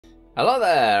Hello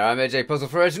there, I'm AJ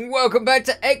PuzzleFerret and welcome back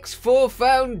to X4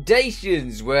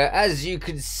 Foundations, where as you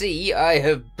can see I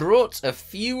have brought a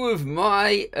few of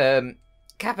my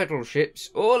capital ships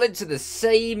all into the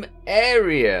same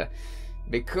area,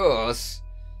 because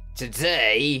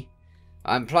today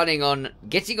I'm planning on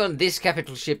getting on this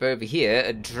capital ship over here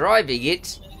and driving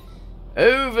it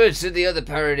over to the other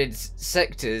Pyramid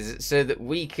sectors so that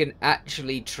we can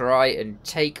actually try and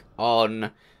take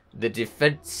on the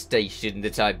defense station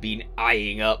that I've been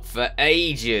eyeing up for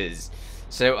ages.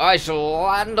 So I shall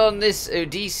land on this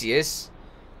Odysseus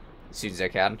as soon as I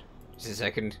can. Just a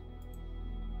second.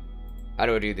 How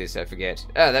do I do this? I forget.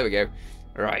 Oh, there we go.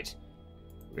 Right.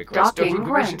 Request docking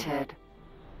permission. Granted.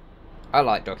 I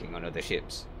like docking on other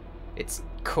ships. It's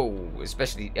cool,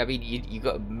 especially, I mean, you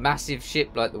got a massive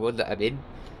ship like the one that I'm in,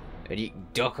 and you can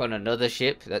dock on another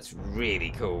ship. That's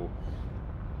really cool.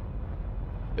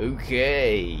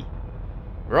 Okay.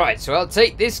 Right, so I'll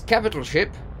take this capital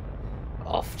ship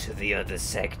off to the other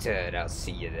sector, and I'll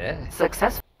see you there.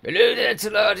 Success. Hello there,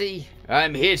 Talati.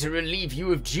 I'm here to relieve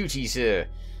you of duty, sir.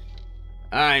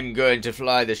 I'm going to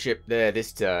fly the ship there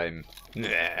this time.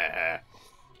 Nah.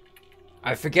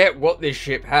 I forget what this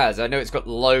ship has. I know it's got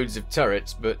loads of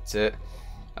turrets, but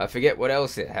I forget what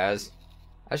else it has.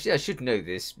 Actually, I should know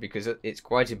this because it's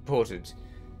quite important.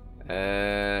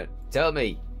 Tell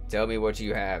me what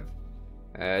you have.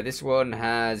 This one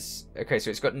has... Okay,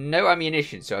 so it's got no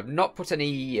ammunition, so I've not put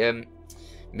any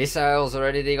missiles or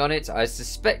anything on it. I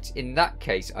suspect in that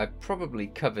case I've probably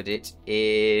covered it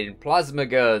in plasma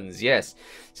guns, yes.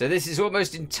 So this is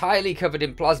almost entirely covered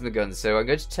in plasma guns, so I'm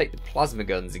going to take the plasma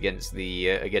guns against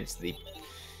the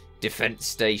defense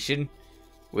station,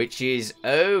 which is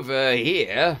over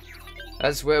here.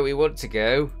 That's where we want to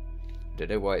go. Don't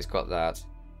know why it's got that.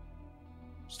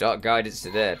 Start guidance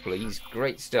to there, please.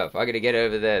 Great stuff. I'm going to get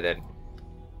over there then.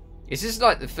 This is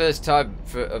like the first time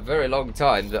for a very long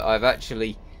time that I've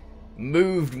actually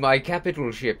moved my capital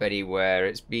ship anywhere.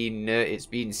 It's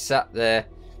been sat there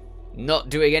not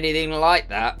doing anything like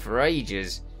that for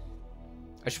ages.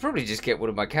 I should probably just get one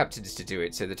of my captains to do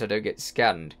it so that I don't get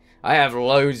scanned. I have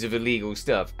loads of illegal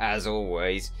stuff, as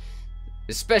always.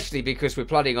 Especially because we're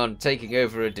planning on taking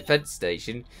over a defense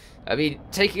station. I mean,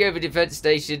 taking over a defense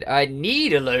station, I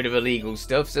need a load of illegal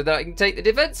stuff so that I can take the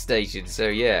defense station. So,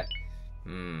 yeah.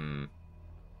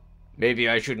 Maybe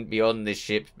I shouldn't be on this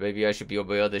ship. Maybe I should be on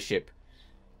my other ship.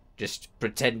 Just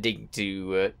pretending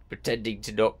to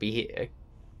not be here.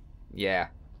 Yeah.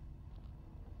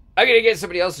 I'm gonna get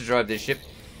somebody else to drive this ship.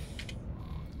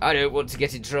 I don't want to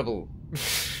get in trouble.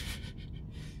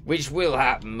 Which will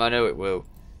happen, I know it will.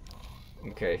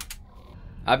 Okay.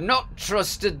 I've not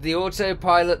trusted the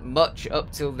autopilot much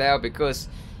up till now because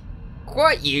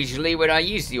quite usually when I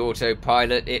use the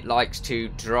autopilot it likes to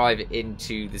drive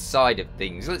into the side of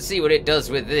things. Let's see what it does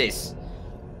with this.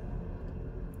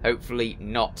 Hopefully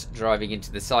not driving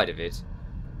into the side of it.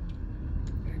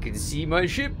 I can see my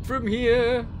ship from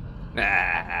here.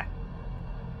 Ah.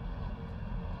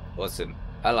 Awesome.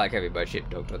 I like having my ship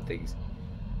docked on things.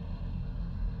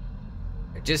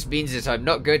 It just means that I'm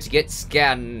not going to get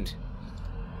scanned.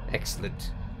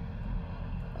 Excellent.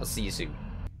 I'll see you soon.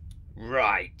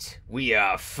 Right, we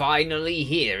are finally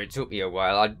here. It took me a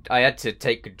while. I had to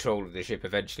take control of the ship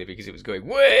eventually because it was going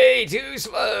way too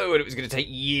slow and it was going to take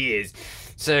years.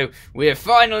 So we're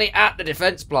finally at the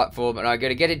defense platform and I'm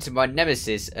going to get into my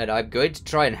Nemesis and I'm going to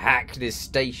try and hack this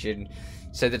station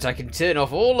so that I can turn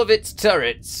off all of its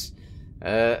turrets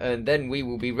and then we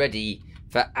will be ready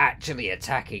for actually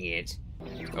attacking it.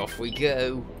 Off we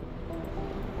go.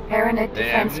 I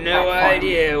have no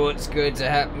idea what's going to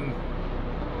happen.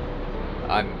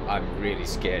 I'm really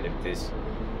scared of this.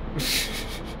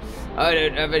 I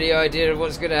don't have any idea of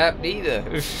what's going to happen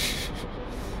either.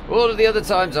 All of the other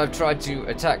times I've tried to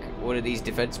attack one of these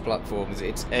defense platforms,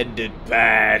 it's ended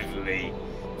badly.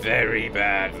 Very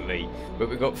badly. But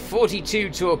we've got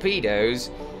 42 torpedoes,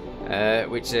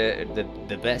 which are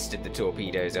the best of the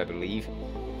torpedoes, I believe.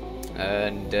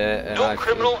 And no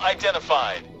criminal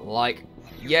identified. Like,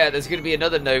 yeah, there's going to be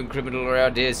another known criminal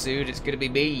around here soon. It's going to be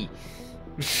me.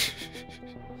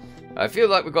 I feel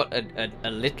like we've got a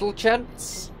little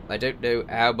chance. I don't know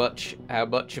how much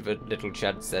of a little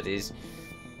chance that is.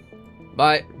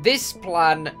 This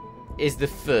plan is the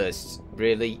first,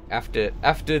 really, after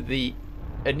the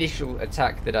initial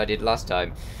attack that I did last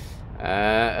time.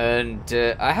 And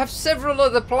I have several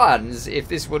other plans if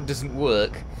this one doesn't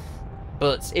work.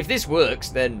 But if this works,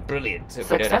 then brilliant. We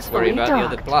don't have to worry about the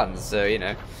other plans, so, you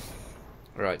know.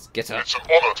 Right, get up. It's an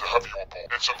honour to have you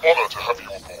aboard. It's an honour to have you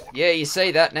aboard. Yeah, you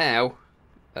say that now.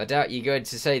 I doubt you're going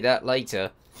to say that later.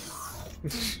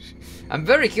 I'm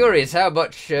very curious how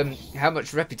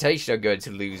much reputation I'm going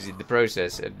to lose in the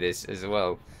process of this as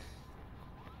well.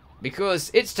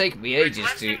 Because it's taken me ages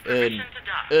to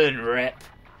earn rep.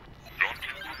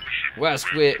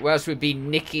 Whilst we've been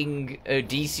nicking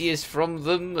Odysseus from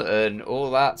them and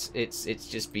all that, it's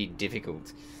just been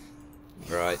difficult.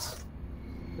 Right.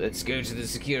 Let's go to the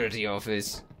security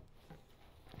office.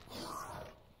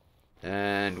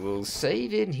 And we'll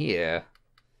save in here.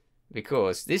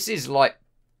 Because this is like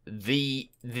the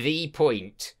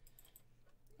point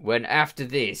when after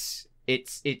this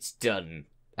it's done.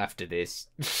 After this.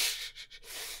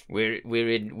 we're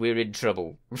in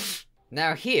trouble.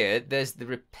 Now here there's the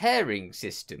repairing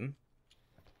system.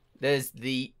 There's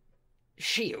the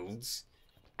shields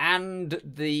and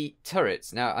the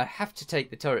turrets. Now I have to take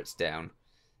the turrets down.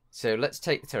 So let's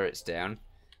take the turrets down.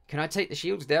 Can I take the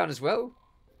shields down as well?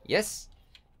 Yes.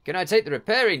 Can I take the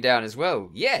repairing down as well?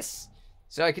 Yes.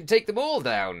 So I can take them all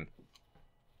down.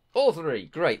 All three.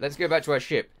 Great. Let's go back to our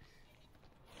ship.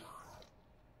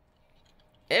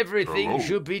 Everything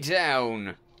should be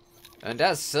down. And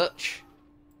as such,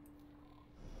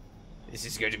 this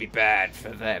is going to be bad for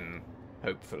them.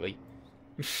 Hopefully.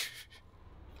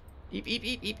 Eep, eep,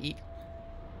 eep, eep, eep.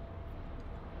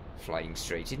 Flying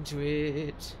straight into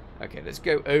it. Okay, let's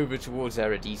go over towards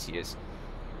our Odysseus.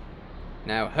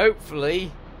 Now,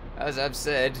 hopefully, as I've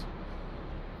said,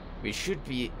 we should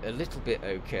be a little bit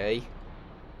okay.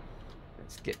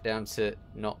 Let's get down to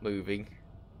not moving.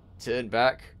 Turn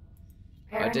back.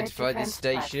 Identify this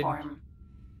station.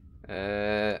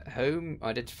 Home.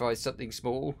 Identify something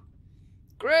small.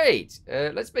 Great!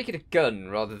 Let's make it a gun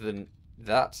rather than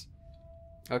that.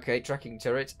 Okay, tracking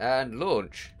turret and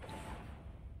launch.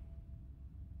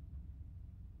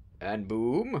 And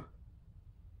boom.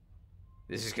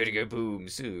 This is going to go boom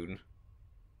soon.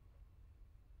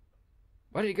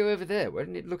 Why did it go over there? Why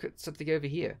didn't it look at something over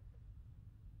here?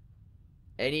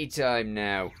 Anytime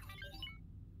now.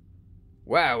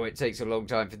 Wow, it takes a long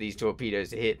time for these torpedoes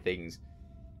to hit things.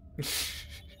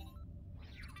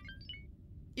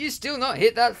 You still not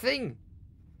hit that thing?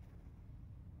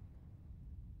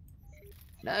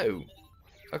 No.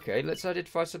 Okay, let's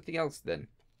identify something else then.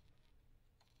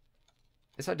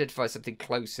 Let's identify something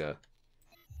closer.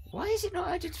 Why is it not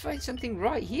identifying something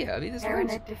right here? I mean, there's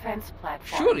loads. Defense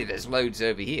platform. Surely there's loads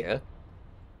over here.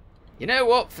 You know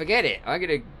what? Forget it. I'm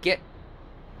going to get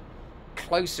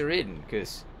closer in,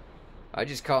 because I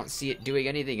just can't see it doing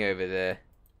anything over there.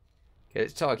 Okay,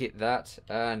 let's target that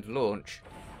and launch.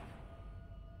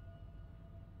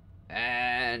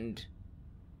 And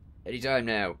anytime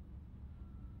now.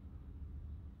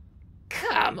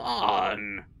 Come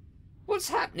on! What's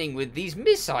happening with these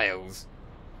missiles?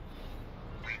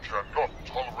 We cannot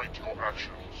tolerate your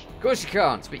actions. Of course you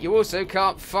can't, but you also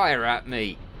can't fire at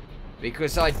me.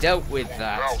 Because I dealt with Now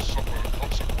that. suffer the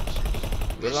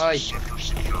consequences. Will I? Sector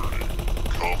security.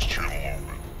 Comms channel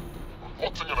open.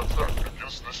 Reporting an attack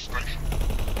against this station.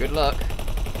 Good luck.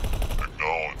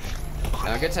 Acknowledged.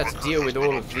 Now I'm going to have to deal with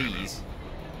all of these.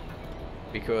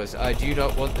 Because I do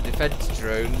not want the defense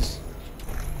drones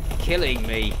killing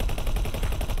me.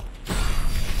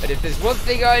 And if there's one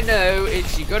thing I know,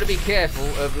 it's you've got to be careful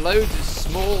of loads of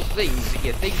small things that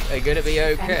you think are going to be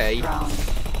okay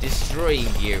destroying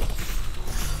you.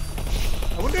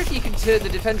 I wonder if you can turn the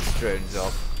defense drones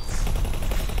off.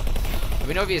 I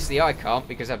mean, obviously I can't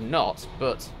because I'm not,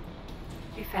 but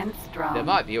Defense drone. there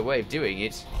might be a way of doing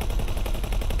it.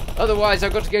 Otherwise,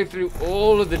 I've got to go through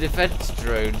all of the defense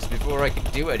drones before I can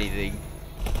do anything.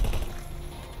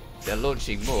 They're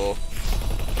launching more.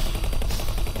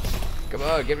 Come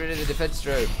on, get rid of the defense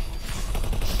drone.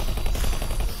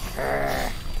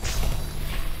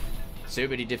 So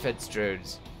many defense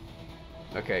drones.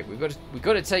 Okay, we've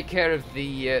got to take care of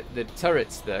the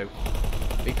turrets though,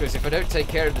 because if I don't take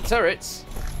care of the turrets,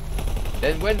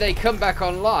 then when they come back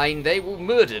online, they will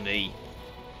murder me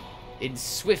in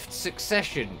swift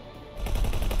succession.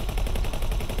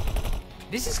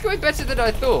 This is going better than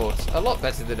I thought. A lot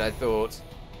better than I thought.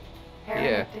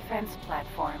 Yeah. Defense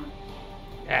platform.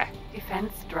 Ah.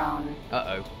 Defense drone.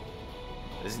 Uh-oh.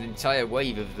 There's an entire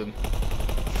wave of them.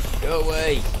 Go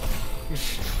away.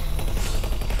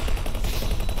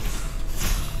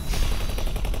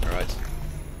 Alright.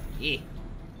 Yeah.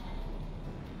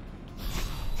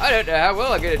 I don't know how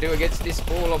well I'm going to do against this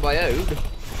all on my own.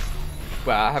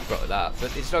 Well, I have got that,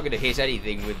 but it's not going to hit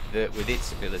anything with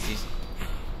its abilities.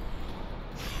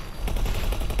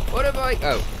 What am I...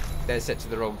 Oh, they're set to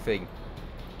the wrong thing.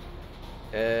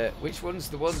 Which one's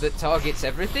the one that targets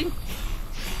everything?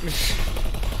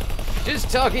 Just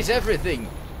target everything.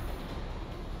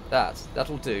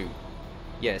 That'll do.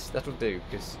 Yes, that'll do,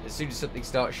 because as soon as something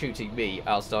starts shooting me,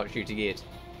 I'll start shooting it.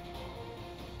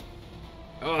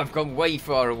 Oh, I've gone way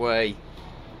far away.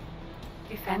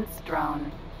 Defense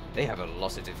drone. They have a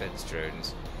lot of defense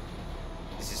drones.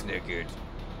 This is no good.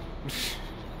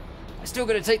 I'm still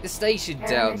going to take the station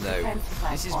down, though.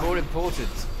 This is more important.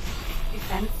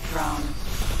 Defense drone.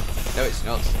 No, it's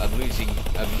not. I'm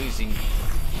losing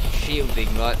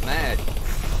shielding like mad.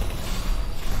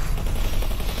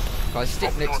 If I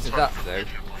stick next to that, though,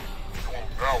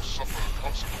 Now suffer the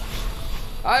consequences.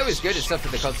 I was going to suffer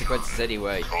the consequences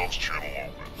anyway. Comms channel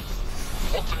open.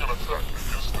 Halting an attack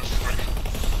against this station.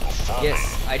 Affirmative.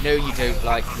 Yes, I know you don't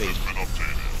like me. Has been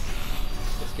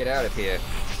updated. Let's get out of here.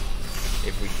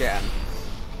 If we can.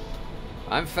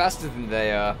 I'm faster than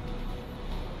they are.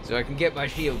 So I can get my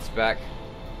shields back.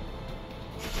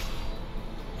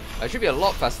 I should be a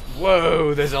lot faster.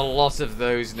 Whoa, there's a lot of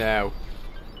those now.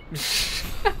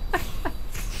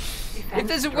 If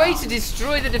there's a way to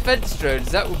destroy the defense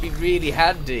drones, that would be really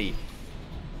handy.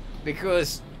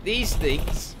 Because these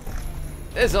things,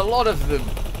 there's a lot of them.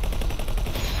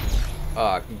 Oh,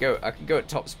 I can go at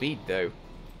top speed though.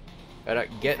 And I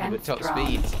can get them at top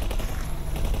speed.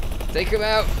 Take them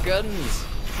out, guns.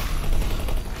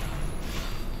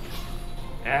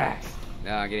 Ah,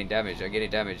 no, I'm getting damaged.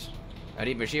 I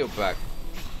need my shield back.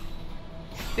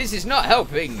 This is not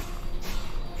helping.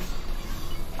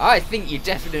 I think you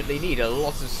definitely need a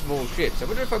lot of small ships. I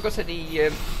wonder if I've got any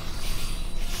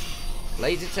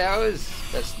laser towers.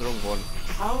 That's the wrong one.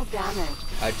 Hull damage.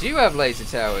 I do have laser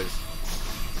towers.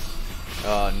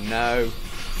 Oh no.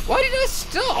 Why did I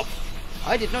stop?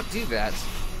 I did not do that.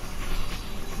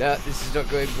 No, this is not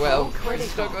going well.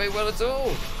 This is not going well at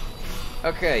all.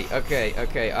 Okay.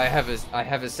 I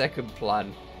have a second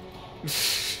plan.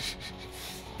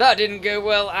 That didn't go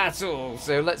well at all.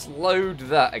 So let's load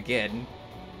that again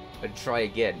and try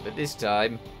again. But this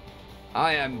time,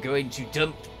 I am going to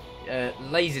dump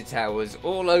laser towers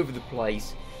all over the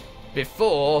place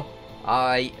before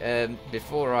I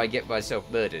get myself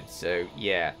murdered. So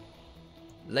yeah.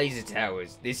 Laser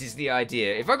towers. This is the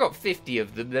idea. If I got 50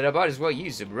 of them, then I might as well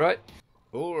use them, right?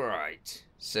 Alright.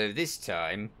 So this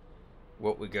time,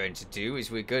 what we're going to do is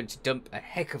we're going to dump a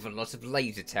heck of a lot of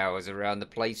laser towers around the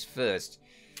place first.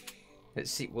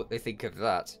 Let's see what they think of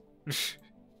that.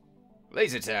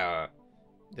 Laser tower.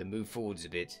 Then move forwards a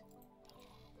bit.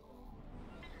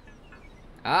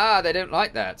 Ah, they don't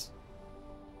like that.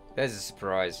 There's a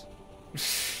surprise.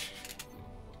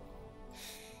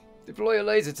 Deploy a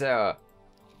laser tower.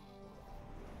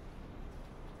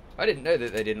 I didn't know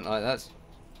that they didn't like that.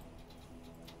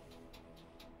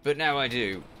 But now I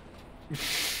do.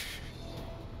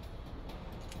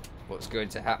 What's going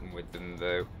to happen with them,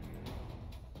 though?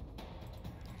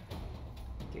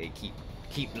 Okay,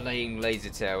 keep laying laser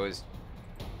towers.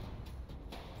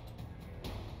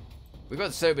 We've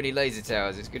got so many laser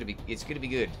towers. It's gonna be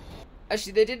good.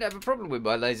 Actually, they didn't have a problem with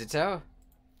my laser tower.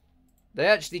 They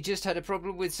actually just had a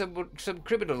problem with some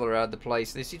criminal around the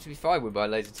place. They seem to be fine with my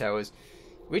laser towers.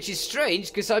 Which is strange,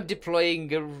 because I'm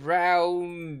deploying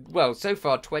around, well, so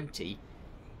far 20.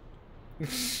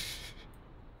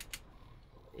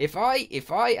 If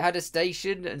I had a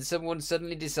station and someone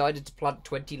suddenly decided to plant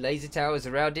 20 laser towers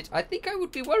around it, I think I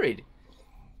would be worried.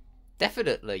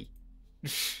 Definitely.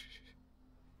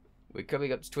 We're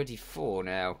coming up to 24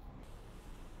 now.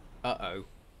 Uh-oh.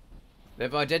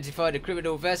 They've identified a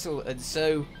criminal vessel, and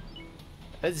so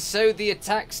the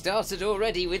attack started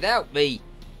already without me.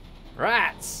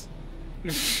 Rats!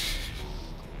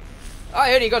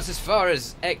 I only got as far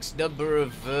as X number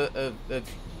of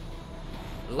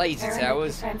laser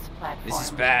towers. This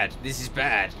is bad. This is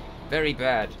bad. Very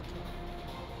bad.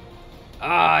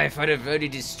 Ah, if I'd have only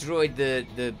destroyed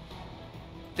the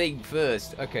thing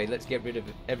first. Okay, let's get rid of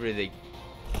everything.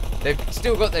 They've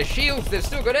still got their shields. They've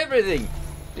still got everything.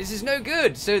 This is no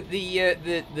good. So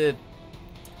the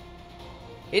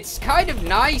it's kind of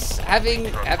nice having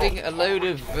a load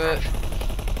of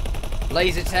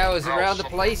laser towers around the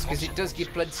place, because it does give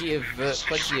plenty of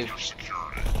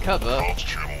cover,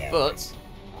 but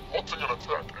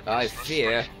I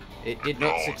fear it did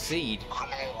not succeed.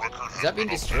 Has that been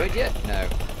destroyed yet? No.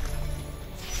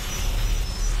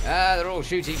 Ah, they're all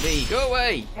shooting me. Go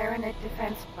away!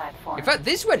 Defense platform. In fact,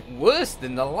 this went worse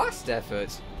than the last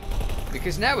effort,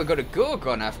 because now we've got a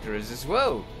Gorgon after us as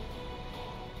well.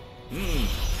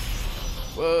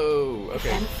 Whoa, okay.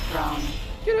 Defense drone.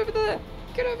 Get over there!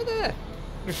 Get over there!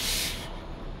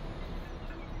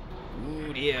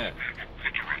 Ooh dear.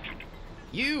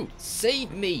 You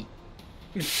saved me!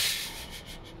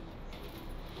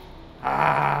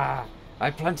 Ah!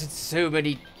 I planted so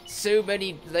many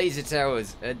laser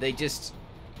towers, and they just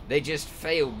They just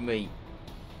failed me.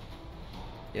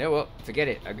 You know what? Forget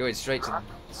it. I'm going straight to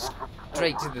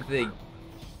the thing.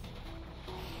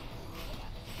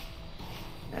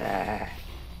 Ah.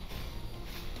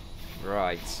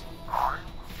 Right.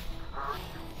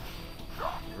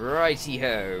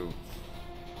 Righty-ho.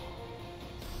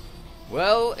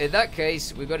 Well, in that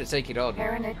case, we've got to take it on.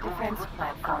 Pyramid defense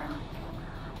platform.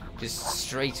 Just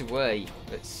straight away.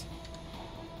 Let's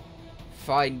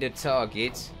find a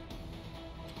target.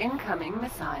 Incoming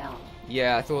missile.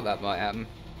 Yeah, I thought that might happen.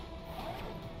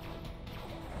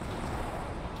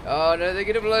 Oh no, they're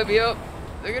gonna blow me up.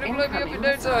 They're gonna blow me up in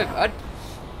no time.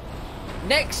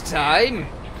 Next time,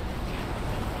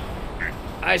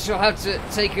 I shall have to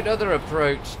take another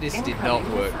approach. This did not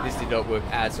work. This did not work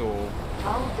at all.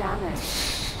 Hull damage.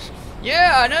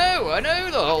 Yeah, I know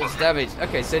the hull's damaged.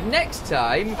 Okay, so next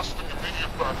time,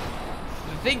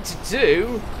 the thing to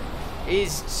do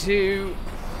is to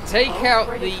take out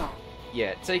the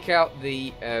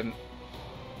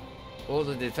all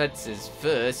the defenses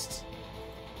first,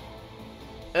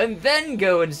 and then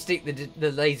go and stick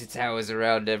the laser towers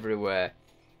around everywhere.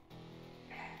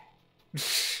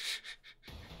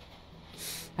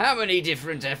 How many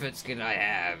different efforts can I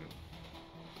have?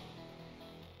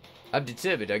 I'm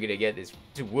determined I'm going to get this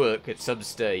to work at some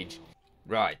stage.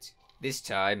 Right, this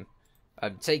time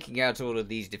I'm taking out all of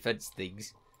these defense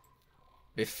things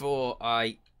before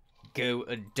I go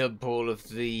and dump all of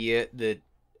the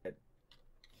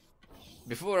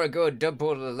before I go and dump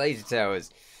all of the laser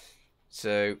towers.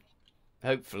 So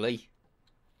hopefully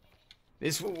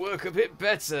this will work a bit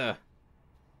better.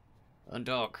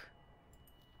 Undock.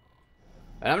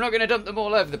 And I'm not going to dump them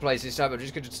all over the place this time. I'm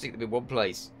just going to stick them in one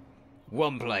place.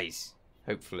 One place,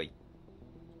 hopefully.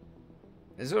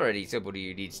 There's already somebody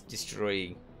who needs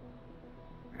destroying.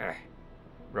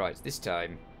 Right, this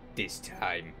time,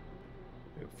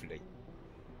 hopefully.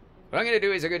 What I'm going to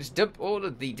do is I'm going to dump all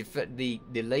of the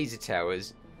laser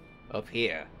towers up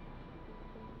here.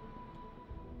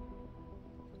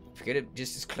 Get it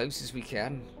just as close as we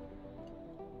can.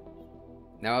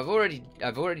 Now I've already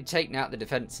taken out the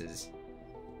defenses,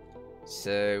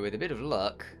 so with a bit of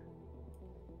luck.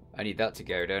 I need that to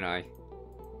go, don't I?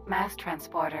 Mass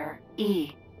transporter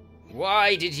E.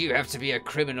 Why did you have to be a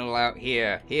criminal out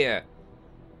here?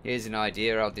 Here's an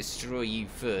idea. I'll destroy you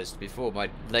first before my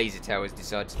laser towers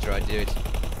decide to try and do it.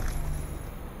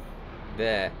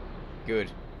 There.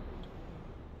 Good.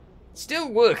 Still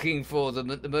working for them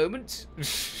at the moment.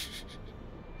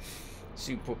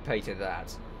 Soon put pay to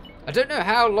that. I don't know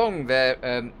how long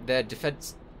their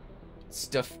defense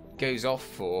stuff goes off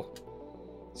for.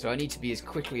 So I need to be as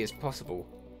quickly as possible.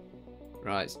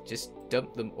 Right, just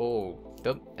dump them all.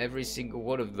 Dump every single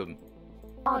one of them.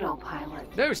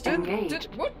 Autopilot. No, stand. Engaged.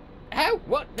 What? How?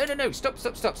 What? No. Stop.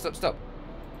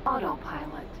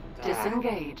 Autopilot.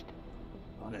 Disengaged.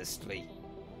 Honestly.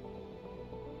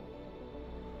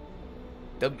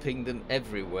 Dumping them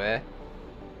everywhere.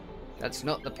 That's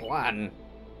not the plan.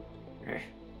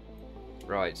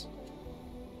 Right.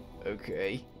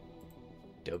 Okay.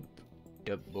 Dump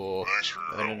more.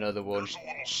 And another one.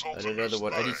 And another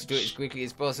one. I need to do it as quickly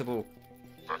as possible.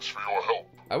 Thanks for your help.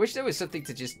 I wish there was something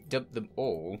to just dump them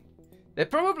all. There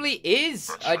probably is.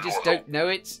 I just don't know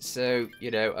it. So, you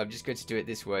know, I'm just going to do it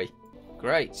this way.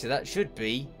 Great. So that should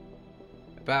be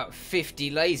about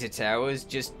 50 laser towers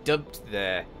just dumped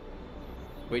there.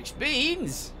 Which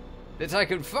means that I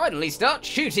can finally start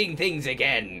shooting things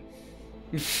again.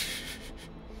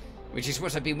 Which is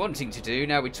what I've been wanting to do.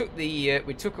 Now we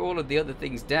took all of the other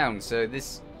things down, so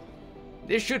this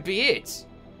should be it.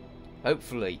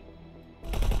 Hopefully.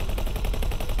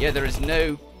 Yeah, there is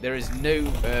no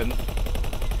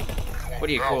what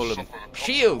do you call them?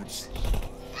 Shields.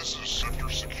 This is sector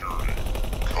security.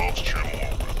 Comms channel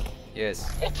open. Yes.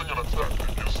 Halting an attack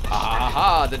against this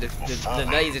Aha! The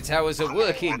laser towers are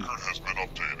working. record has been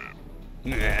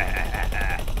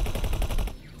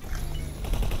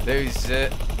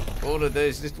updated. All of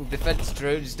those little defense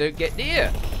drones don't get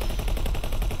near.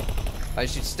 I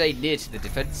should stay near to the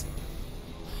defense.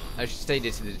 I should stay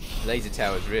near to the laser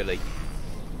towers, really.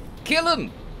 Kill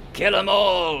them! Kill them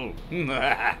all!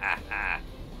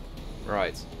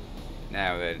 Right.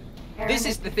 Now then. This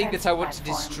is the thing that I want to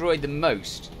destroy the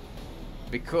most.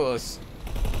 Because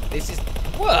this is...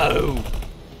 Whoa!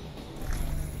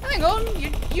 Hang on!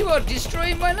 You are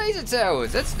destroying my laser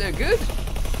towers. That's no good.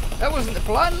 That wasn't the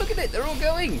plan. Look at it. They're all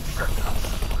going.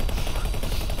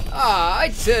 Ah, I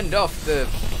turned off the...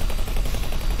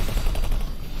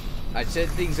 I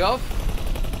turned things off.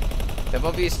 They've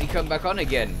obviously come back on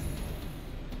again.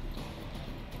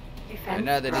 Defense And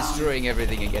now they're drone. destroying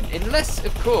everything again. Unless,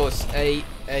 of course, an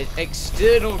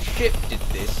external ship did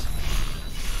this.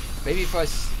 Maybe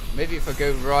if I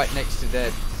go right next to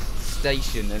their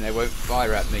station, then they won't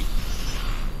fire at me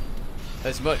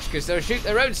as much, because they'll shoot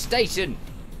their own station.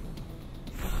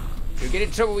 You'll get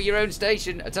in trouble with your own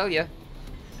station, I tell you.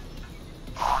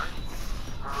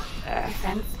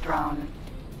 Defense drone.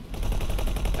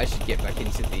 I should get back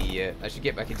into the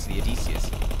Odysseus.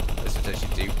 That's what I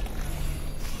should do.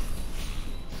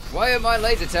 Why are my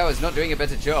laser towers not doing a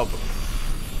better job?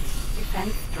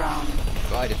 Defense drone.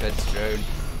 Bye, defense drone.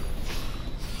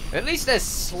 At least they're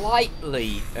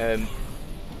slightly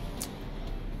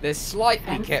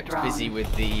Defense kept drone. busy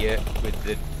with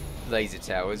the laser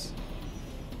towers.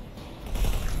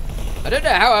 I don't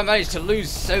know how I managed to lose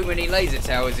so many laser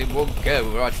towers in one go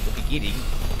right at the beginning.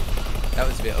 That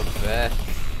was a bit unfair.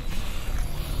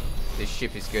 This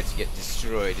ship is going to get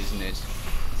destroyed, isn't it?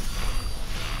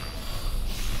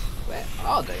 Where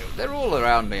are they? They're all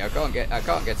around me. I can't get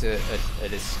an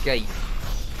escape.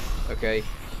 Okay.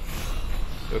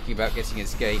 Talking about getting an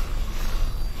escape.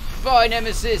 Bye,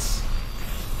 Nemesis.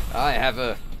 I have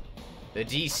a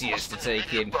Odysseus to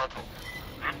take in.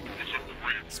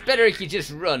 It's better if you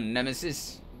just run,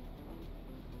 Nemesis.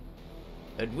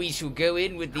 And we shall go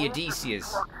in with the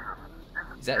Odysseus.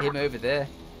 Is that him over there?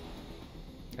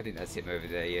 I think that's him over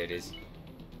there. Yeah, it is.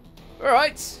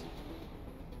 Alright.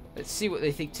 Let's see what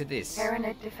they think to this.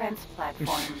 Tyranid defense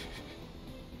platform.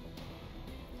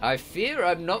 I fear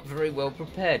I'm not very well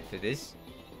prepared for this.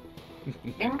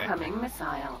 Incoming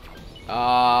missile.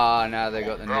 Ah, now they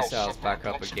got the missiles back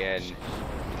up again.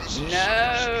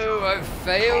 No, I've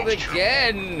failed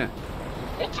again.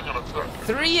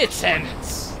 3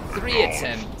 attempts. 3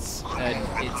 attempts. And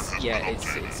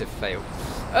it's a fail.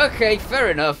 Okay,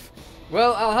 fair enough.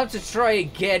 Well, I'll have to try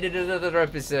again in another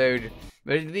episode.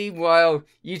 But meanwhile,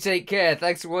 you take care.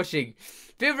 Thanks for watching.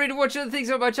 Feel free to watch other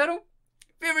things on my channel.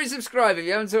 Feel free to subscribe if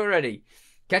you haven't already.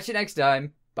 Catch you next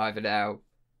time. Bye for now.